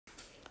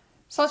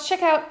So let's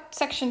check out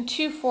section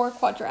 2.4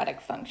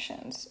 quadratic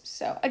functions.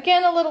 So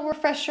again, a little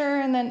refresher,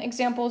 and then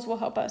examples will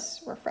help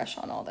us refresh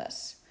on all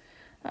this.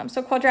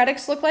 So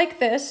quadratics look like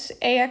this: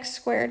 ax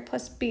squared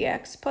plus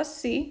bx plus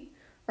c,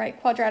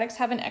 right? Quadratics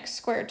have an x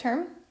squared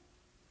term,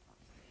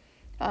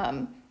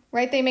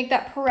 right? They make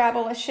that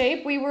parabola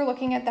shape. We were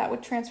looking at that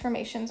with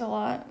transformations a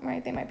lot,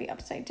 right? They might be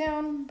upside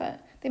down,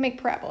 but they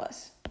make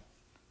parabolas.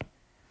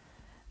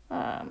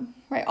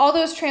 Right, all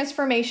those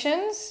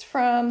transformations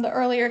from the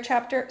earlier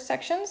chapter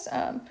sections,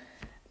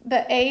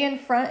 the a in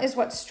front is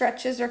what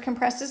stretches or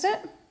compresses it.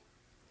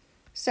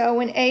 So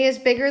when a is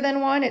bigger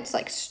than 1, it's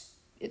like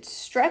it's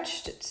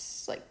stretched,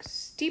 it's like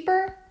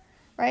steeper,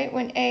 right?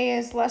 When a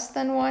is less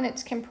than 1,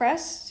 it's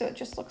compressed, so it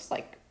just looks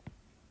like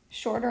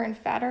shorter and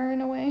fatter in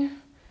a way.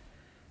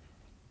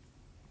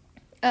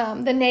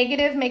 The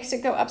negative makes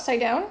it go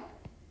upside down.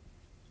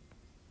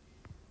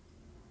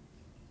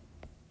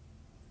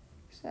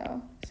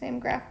 So same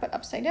graph, but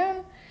upside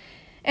down.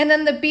 And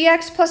then the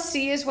bx plus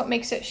c is what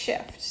makes it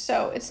shift.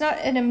 So it's not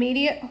an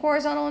immediate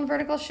horizontal and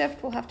vertical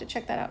shift. We'll have to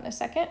check that out in a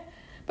second.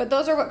 But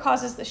those are what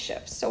causes the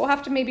shifts. So we'll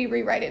have to maybe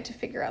rewrite it to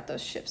figure out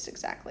those shifts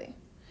exactly.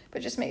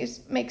 But just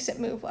makes it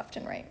move left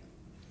and right.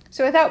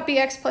 So without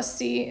bx plus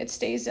c, it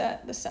stays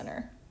at the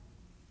center.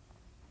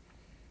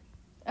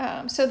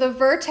 So the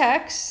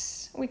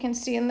vertex, we can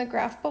see in the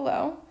graph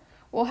below.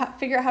 We'll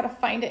figure out how to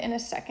find it in a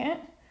second.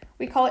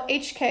 We call it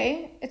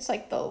HK. It's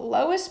like the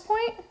lowest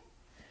point,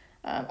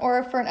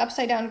 or for an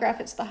upside down graph,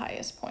 it's the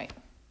highest point.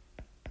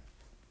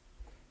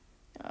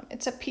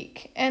 It's a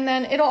peak. And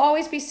then it'll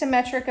always be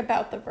symmetric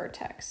about the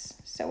vertex.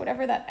 So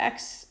whatever that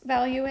x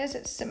value is,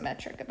 it's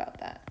symmetric about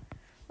that,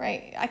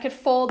 right? I could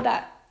fold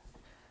that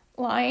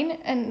line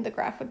and the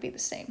graph would be the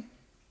same.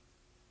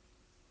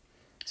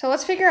 So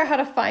let's figure out how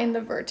to find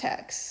the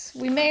vertex.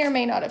 We may or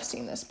may not have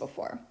seen this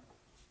before.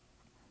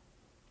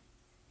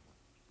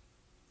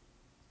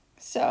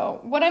 So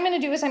what I'm going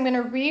to do is I'm going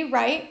to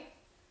rewrite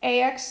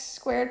ax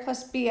squared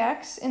plus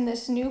bx in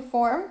this new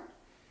form.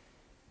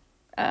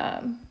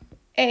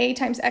 A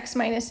times x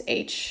minus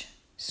h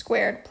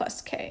squared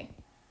plus k.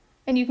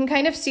 And you can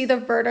kind of see the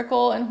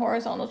vertical and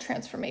horizontal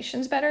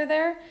transformations better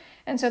there.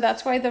 And so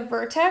that's why the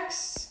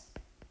vertex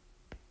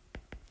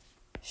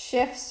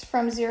shifts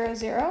from 0,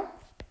 0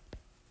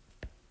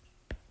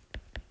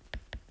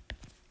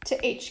 to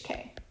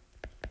hk,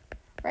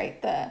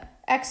 right? The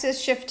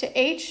x's shift to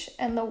h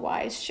and the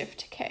y's shift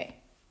to k.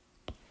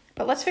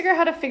 But let's figure out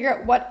how to figure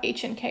out what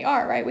h and k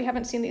are, right? We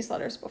haven't seen these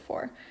letters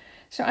before.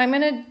 So I'm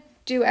going to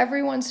do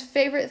everyone's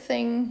favorite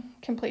thing,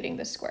 completing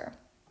the square.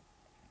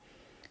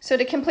 So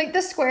to complete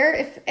the square,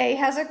 if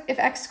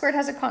x squared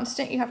has a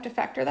constant, you have to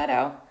factor that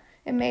out.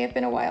 It may have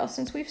been a while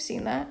since we've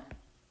seen that.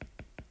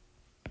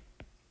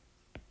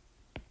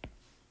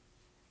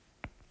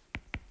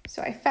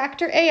 So I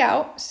factor a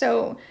out.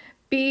 So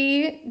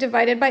b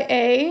divided by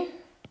a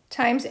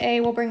times a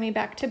will bring me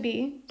back to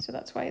b. So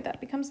that's why that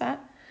becomes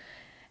that.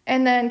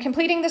 And then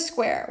completing the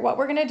square, what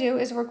we're going to do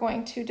is we're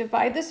going to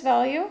divide this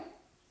value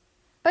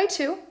by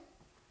 2.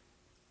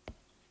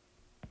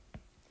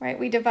 Right,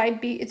 we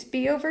divide b, it's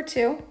b over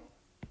 2.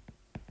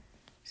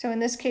 So in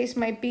this case,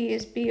 my b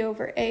is b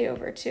over a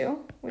over 2,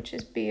 which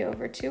is b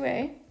over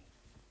 2a.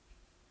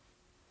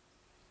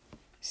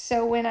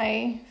 So when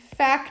I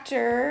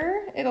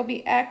factor, it'll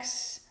be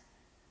x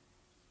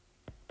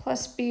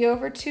plus b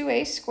over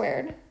 2a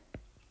squared.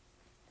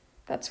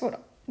 That's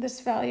what this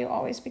value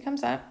always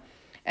becomes at.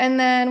 And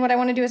then what I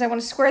want to do is I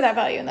want to square that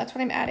value, and that's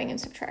what I'm adding and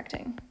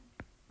subtracting.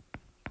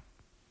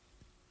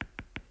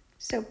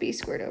 So b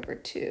squared over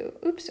 2,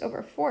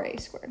 over 4a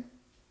squared.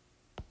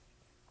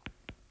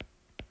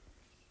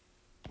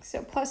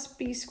 So plus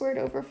b squared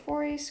over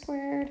 4a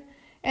squared.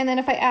 And then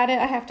if I add it,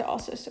 I have to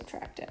also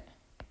subtract it,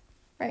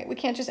 right? We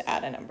can't just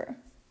add a number.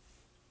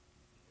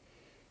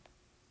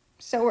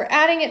 So we're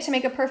adding it to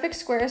make a perfect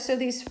square. So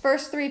these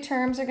first 3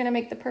 terms are going to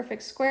make the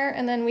perfect square,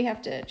 and then we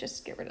have to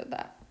just get rid of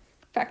that,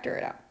 factor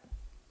it out,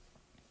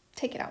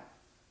 take it out.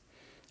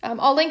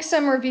 I'll link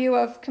some review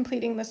of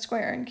completing the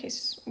square in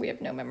case we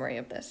have no memory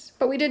of this.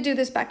 But we did do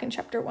this back in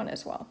chapter 1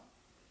 as well.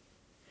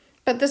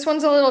 But this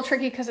one's a little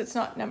tricky because it's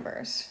not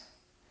numbers.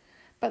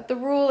 But the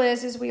rule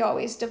is we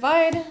always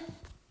divide.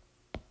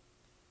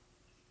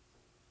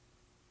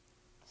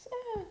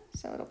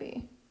 So it'll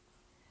be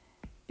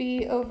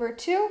b over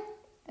 2,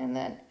 and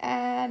then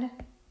add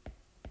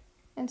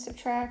and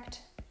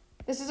subtract.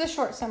 This is a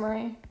short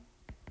summary.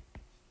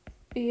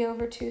 B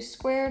over 2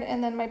 squared,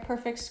 and then my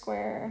perfect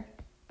square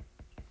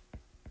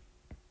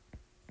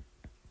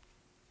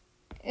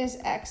is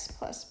x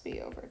plus b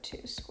over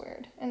 2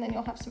 squared, and then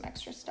you'll have some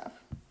extra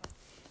stuff.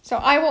 So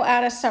I will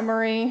add a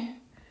summary.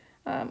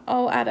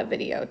 I'll add a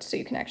video so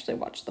you can actually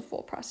watch the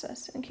full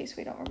process in case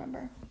we don't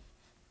remember.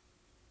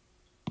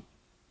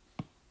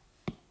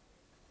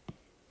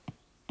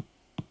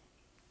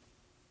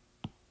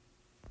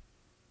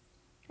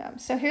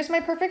 So here's my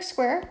perfect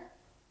square.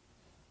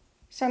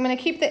 So I'm going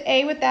to keep the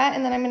a with that,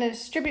 and then I'm going to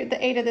distribute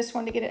the a to this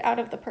one to get it out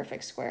of the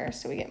perfect square.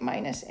 So we get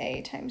minus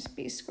a times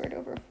b squared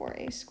over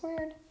 4a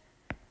squared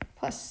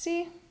plus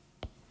c.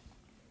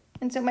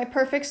 And so my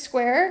perfect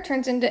square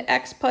turns into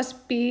x plus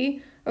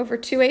b over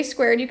 2a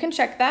squared. You can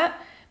check that.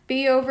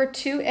 B over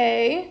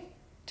 2a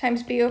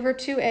times b over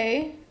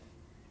 2a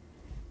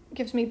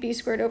gives me b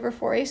squared over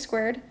 4a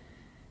squared.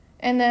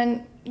 And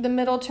then the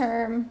middle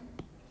term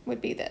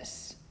would be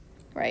this,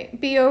 right?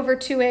 B over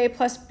 2a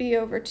plus b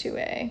over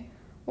 2a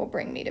will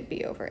bring me to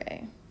b over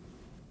a.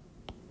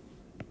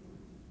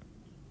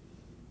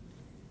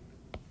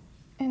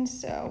 And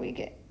so we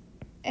get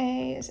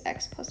a is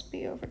x plus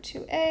b over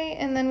 2a,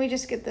 and then we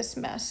just get this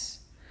mess.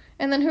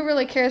 And then who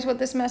really cares what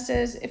this mess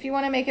is? If you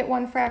want to make it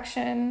one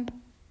fraction,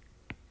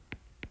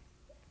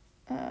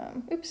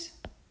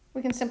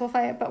 we can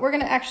simplify it, but we're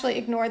going to actually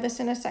ignore this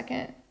in a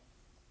second.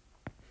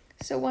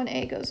 So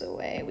 1a goes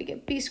away. We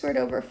get b squared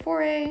over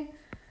 4a.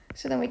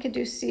 So then we could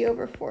do c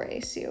over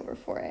 4a, c over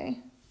 4a.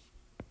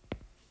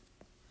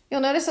 You'll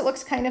notice it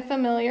looks kind of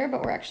familiar,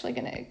 but we're actually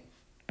I'm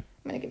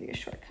going to give you a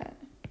shortcut.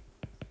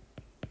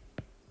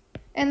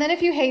 And then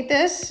if you hate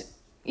this,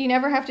 you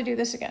never have to do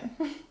this again.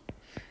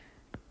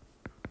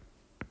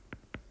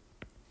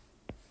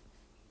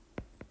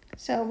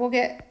 So we'll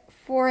get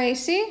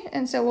 4ac,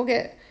 and so we'll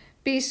get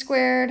b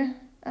squared,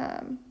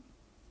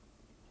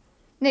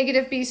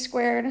 negative b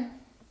squared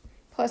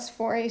plus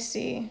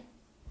 4ac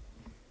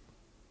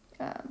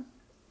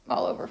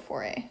all over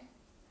 4a.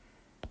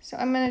 So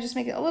I'm going to just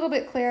make it a little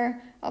bit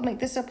clearer. I'll make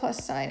this a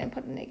plus sign and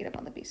put a negative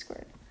on the b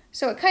squared.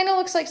 So it kind of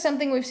looks like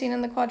something we've seen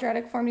in the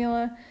quadratic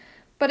formula.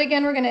 But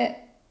again,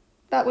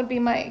 that would be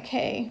my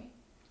k.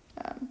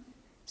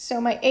 So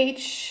my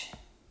h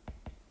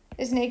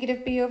is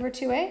negative b over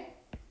 2a,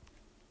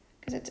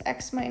 because it's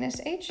x minus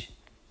h.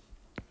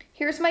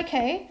 Here's my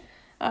k,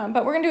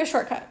 but we're going to do a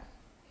shortcut.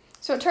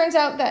 So it turns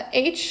out that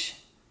h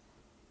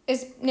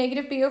is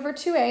negative b over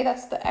 2a.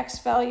 That's the x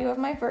value of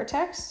my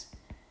vertex.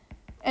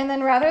 And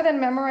then rather than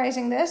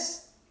memorizing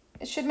this,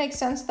 it should make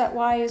sense that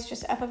y is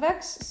just f of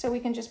x, so we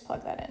can just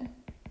plug that in,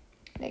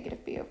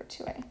 negative b over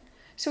 2a.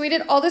 So we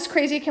did all this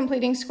crazy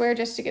completing square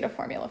just to get a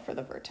formula for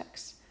the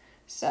vertex.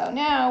 So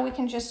now we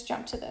can just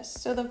jump to this.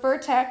 So the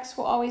vertex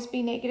will always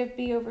be negative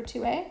b over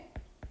 2a,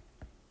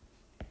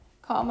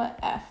 comma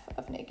f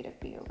of negative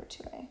b over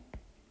 2a.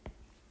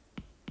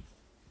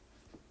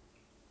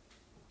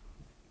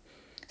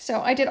 So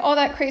I did all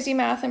that crazy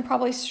math and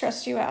probably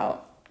stressed you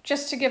out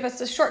just to give us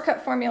the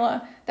shortcut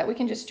formula that we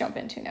can just jump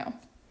into now.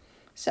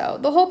 So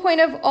the whole point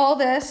of all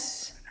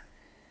this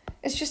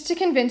is just to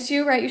convince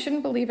you, right? You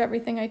shouldn't believe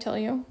everything I tell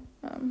you.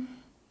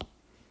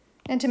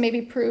 And to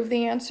maybe prove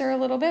the answer a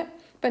little bit,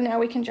 but now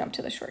we can jump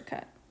to the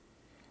shortcut.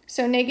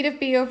 So negative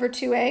b over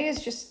 2a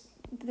is just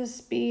this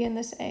b and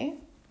this a.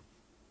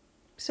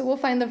 So we'll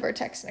find the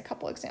vertex in a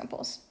couple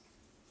examples.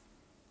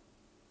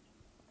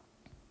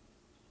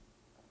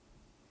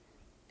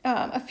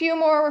 A few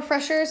more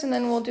refreshers and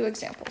then we'll do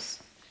examples.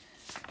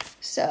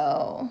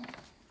 So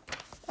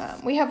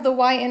we have the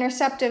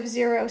y-intercept of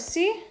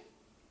 0c.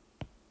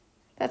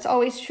 That's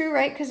always true,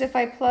 right? Because if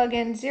I plug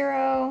in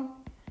 0,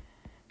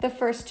 the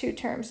first two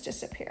terms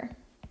disappear.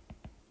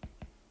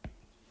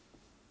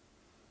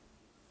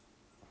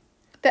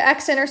 The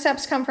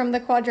x-intercepts come from the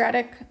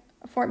quadratic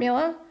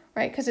formula,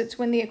 right? Because it's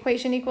when the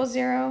equation equals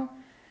 0.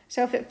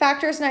 So if it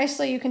factors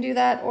nicely, you can do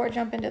that or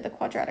jump into the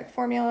quadratic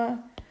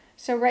formula.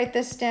 So write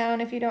this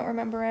down if you don't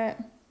remember it.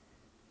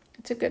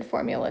 It's a good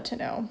formula to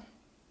know.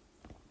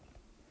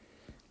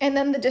 And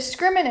then the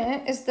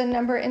discriminant is the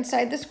number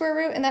inside the square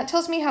root, and that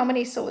tells me how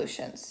many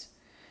solutions.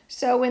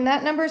 So when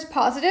that number is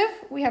positive,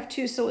 we have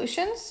 2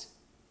 solutions.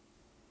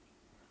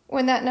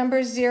 When that number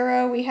is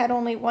 0, we had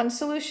only 1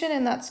 solution,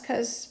 and that's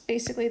because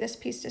basically this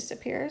piece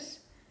disappears.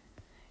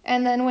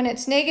 And then when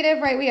it's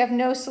negative, right, we have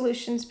no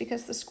solutions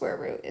because the square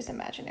root is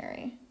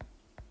imaginary.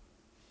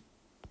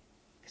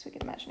 Because we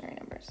get imaginary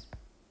numbers.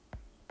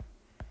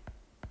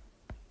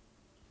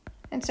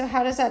 And so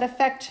how does that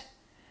affect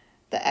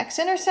the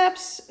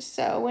x-intercepts?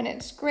 So when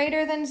it's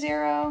greater than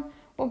 0,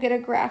 we'll get a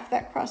graph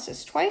that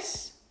crosses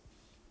twice.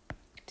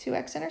 2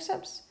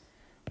 x-intercepts.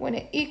 When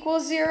it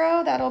equals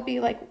 0, that'll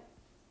be like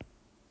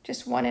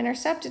just 1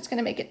 intercept. It's going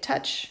to make it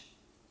touch.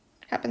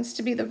 Happens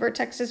to be the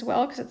vertex as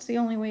well because it's the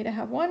only way to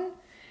have 1.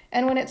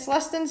 And when it's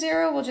less than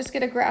 0, we'll just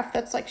get a graph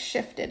that's like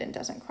shifted and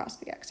doesn't cross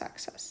the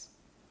x-axis.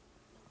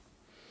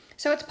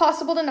 So it's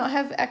possible to not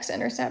have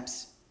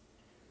x-intercepts.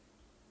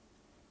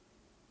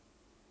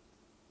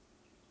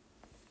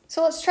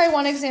 So let's try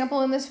one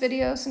example in this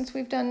video since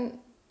we've done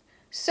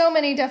so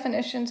many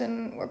definitions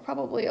and we're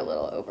probably a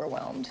little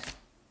overwhelmed.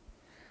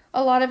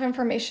 A lot of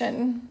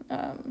information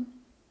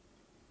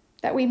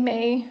that we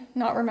may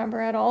not remember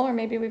at all, or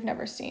maybe we've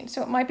never seen.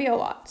 So it might be a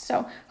lot.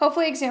 So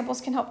hopefully examples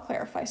can help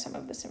clarify some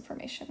of this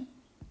information.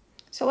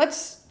 So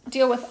let's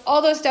deal with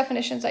all those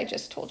definitions I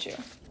just told you.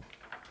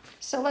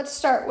 So let's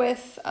start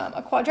with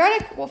a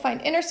quadratic. We'll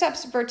find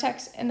intercepts,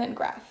 vertex, and then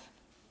graph.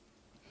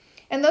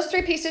 And those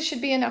 3 pieces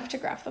should be enough to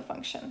graph the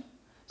function.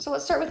 So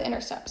let's start with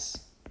intercepts.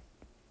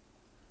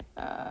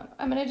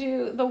 I'm going to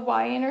do the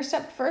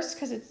y-intercept first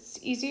because it's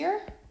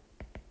easier.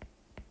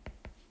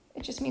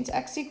 It just means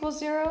x equals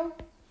 0.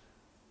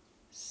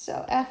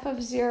 So f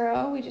of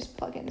 0, we just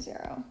plug in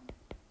 0.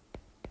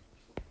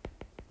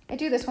 I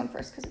do this one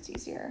first because it's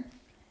easier.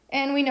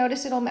 And we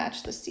notice it'll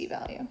match the C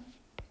value.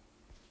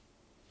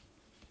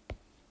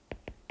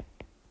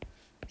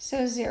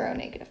 So 0,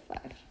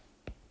 -5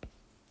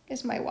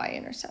 is my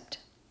y-intercept.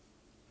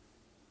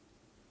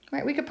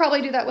 Right, we could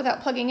probably do that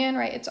without plugging in,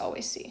 right? It's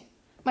always C.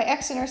 My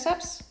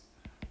x-intercepts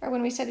are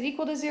when we set it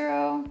equal to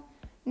 0,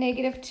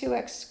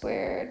 -2x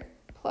squared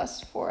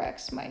plus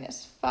 4x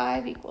minus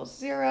 5 equals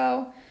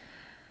 0.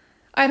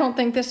 I don't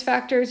think this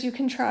factors, you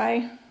can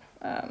try.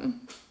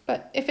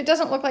 But if it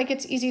doesn't look like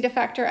it's easy to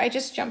factor, I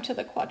just jump to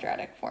the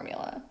quadratic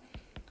formula.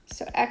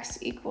 So x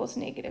equals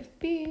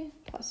 -b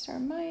plus or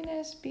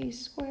minus b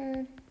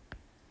squared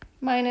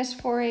minus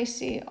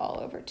 4ac all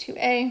over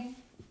 2a.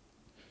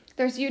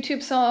 There's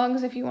YouTube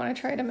songs if you want to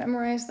try to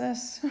memorize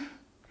this.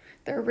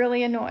 They're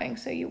really annoying,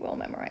 so you will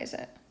memorize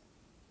it.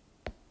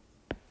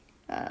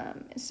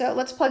 So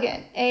let's plug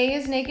in. A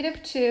is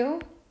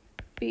 -2,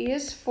 B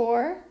is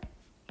 4,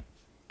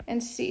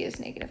 and C is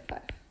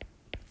 -5.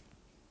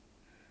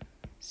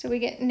 So we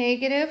get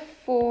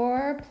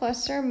 -4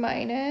 plus or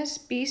minus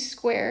b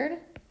squared,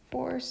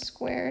 4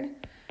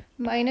 squared,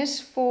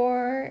 minus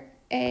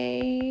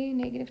 4a,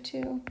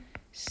 -2,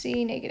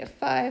 c,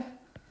 -5,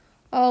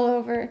 all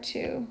over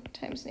 2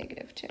 times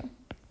 -2.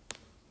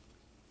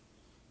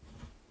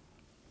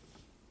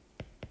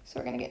 So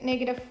we're going to get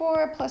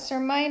 -4 plus or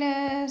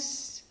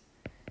minus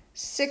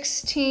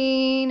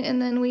 16,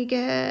 and then we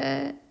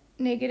get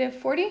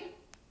 -40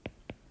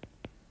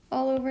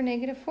 all over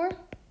 -4.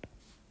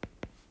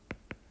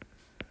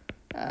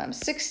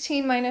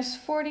 16 minus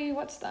 40,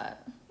 what's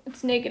that?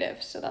 It's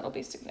negative, so that'll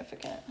be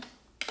significant.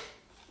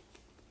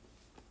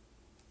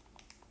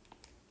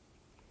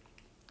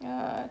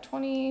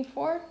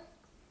 24,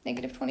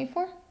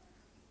 -24.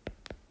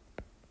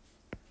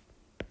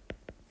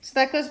 So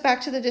that goes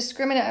back to the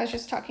discriminant I was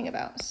just talking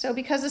about. So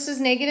because this is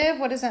negative,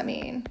 what does that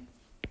mean?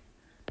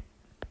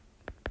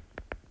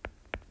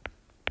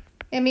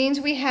 It means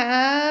we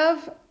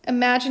have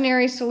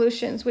imaginary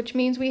solutions, which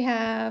means we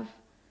have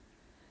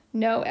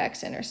no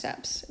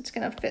x-intercepts. It's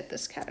going to fit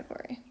this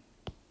category.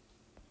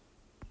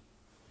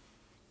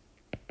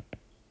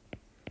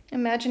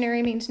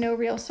 Imaginary means no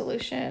real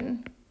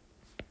solution,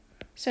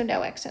 so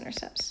no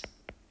x-intercepts.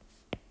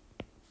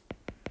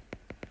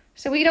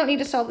 So we don't need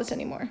to solve this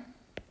anymore.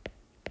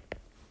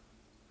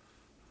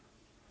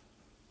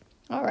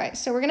 All right,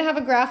 so we're going to have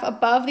a graph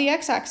above the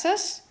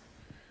x-axis.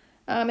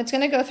 It's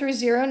going to go through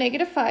 0,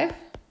 -5.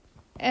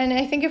 And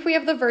I think if we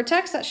have the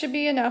vertex, that should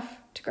be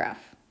enough to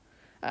graph.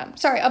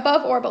 Sorry,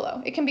 above or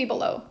below. It can be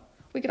below.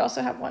 We could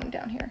also have one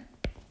down here,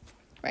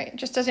 right? It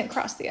just doesn't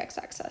cross the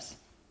x-axis.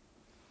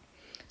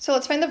 So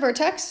let's find the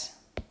vertex.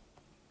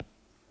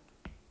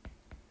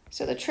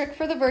 So the trick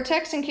for the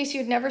vertex, in case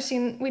you'd never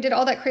seen, we did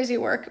all that crazy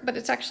work, but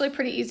it's actually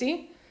pretty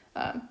easy.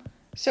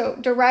 So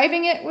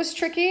deriving it was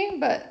tricky,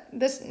 but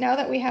this, now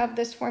that we have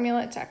this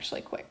formula, it's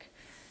actually quick.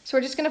 So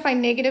we're just going to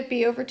find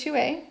 -b over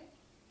 2a.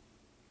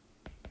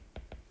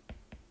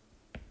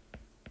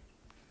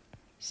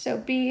 So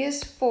b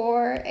is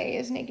 4, a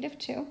is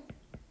 -2.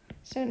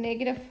 So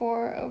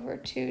 -4 over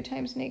 2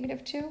 times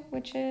 -2,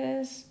 which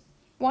is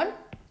 1.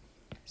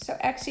 So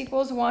x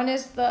equals 1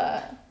 is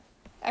the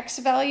x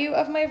value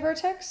of my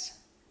vertex.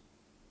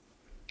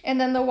 And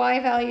then the y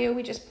value,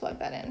 we just plug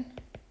that in.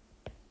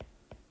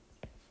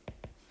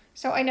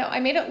 So I know I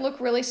made it look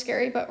really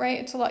scary, but right,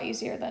 it's a lot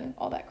easier than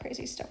all that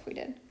crazy stuff we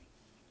did.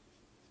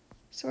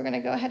 So we're going to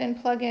go ahead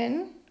and plug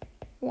in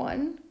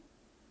 1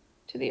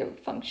 to the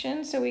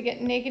function. So we get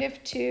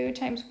 -2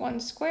 times 1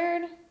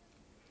 squared.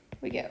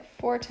 We get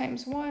 4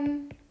 times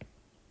 1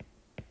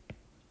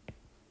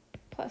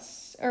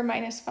 plus or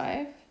minus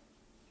 5.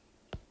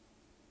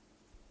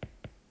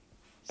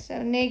 So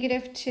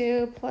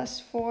 -2 plus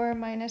 4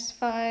 minus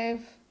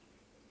 5.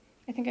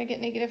 I think I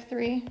get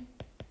 -3.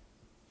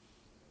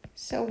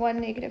 So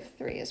 1,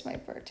 -3 is my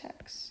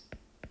vertex.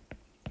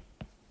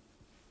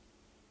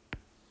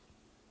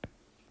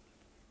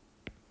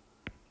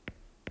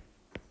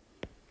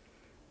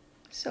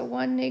 So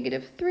 1,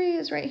 -3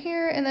 is right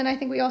here. And then I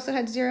think we also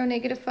had 0,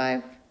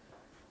 -5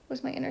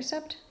 was my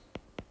intercept.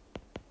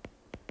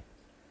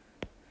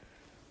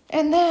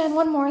 And then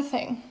one more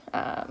thing.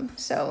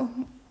 So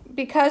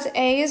because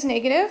a is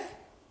negative,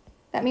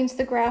 that means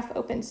the graph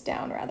opens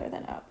down rather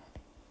than up.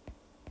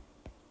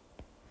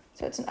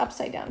 So it's an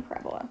upside down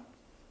parabola.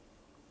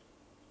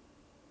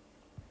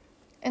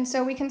 And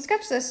so we can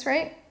sketch this,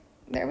 right?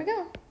 There we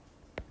go.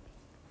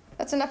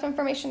 That's enough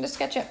information to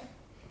sketch it.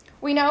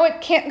 We know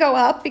it can't go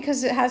up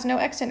because it has no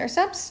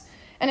x-intercepts,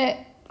 and it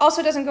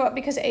also doesn't go up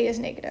because a is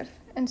negative.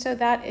 And so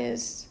that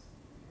is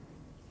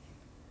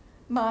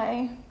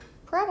my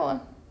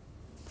parabola.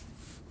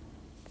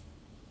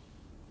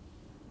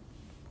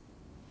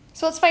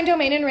 So let's find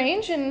domain and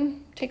range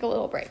and take a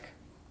little break.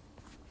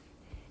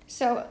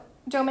 So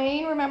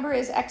domain, remember,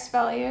 is x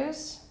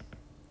values,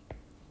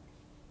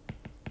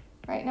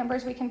 right?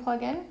 Numbers we can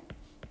plug in.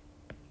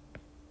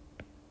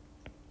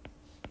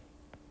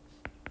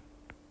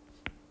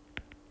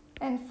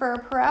 And for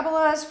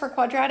parabolas, for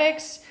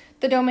quadratics,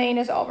 the domain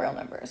is all real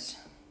numbers.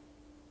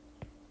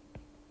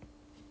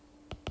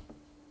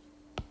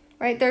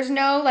 right? There's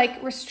no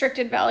like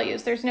restricted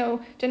values. There's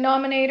no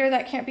denominator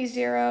that can't be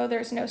 0.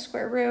 There's no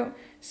square root.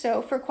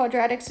 So for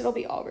quadratics, it'll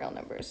be all real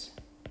numbers.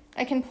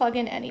 I can plug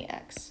in any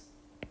x.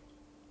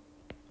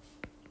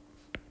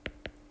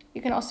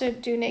 You can also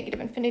do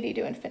negative infinity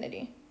to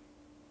infinity.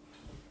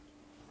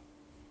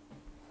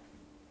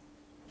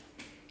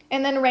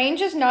 And then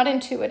range is not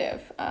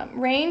intuitive.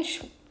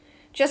 Range,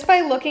 just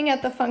by looking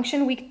at the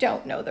function, we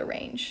don't know the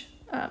range.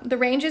 The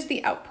range is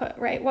the output,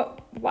 right?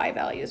 What y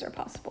values are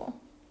possible.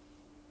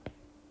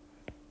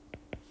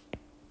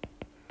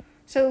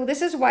 So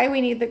this is why we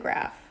need the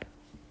graph.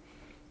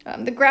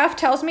 The graph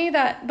tells me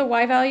that the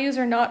y values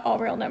are not all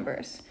real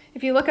numbers.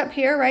 If you look up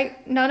here,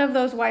 right, none of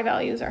those y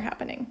values are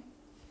happening.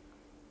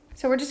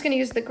 So we're just going to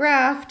use the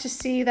graph to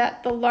see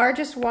that the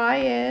largest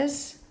y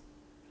is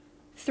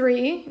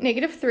 3,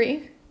 negative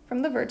 3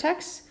 from the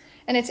vertex,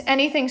 and it's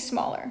anything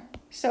smaller.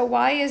 So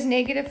y is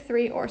negative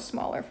 3 or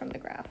smaller from the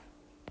graph.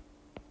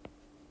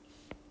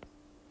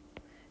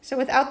 So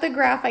without the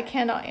graph, I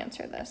cannot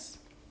answer this.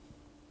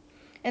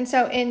 And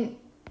so in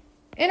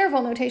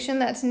interval notation,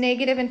 that's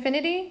negative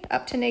infinity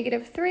up to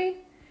negative 3,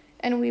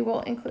 and we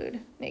will include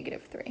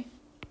negative 3.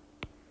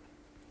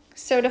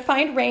 So to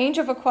find range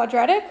of a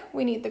quadratic,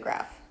 we need the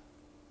graph.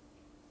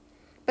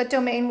 But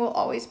domain will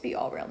always be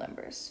all real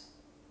numbers.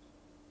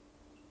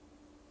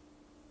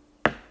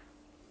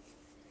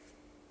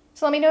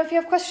 So let me know if you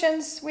have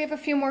questions. We have a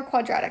few more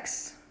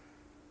quadratics,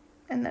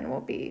 and then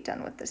we'll be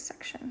done with this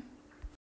section.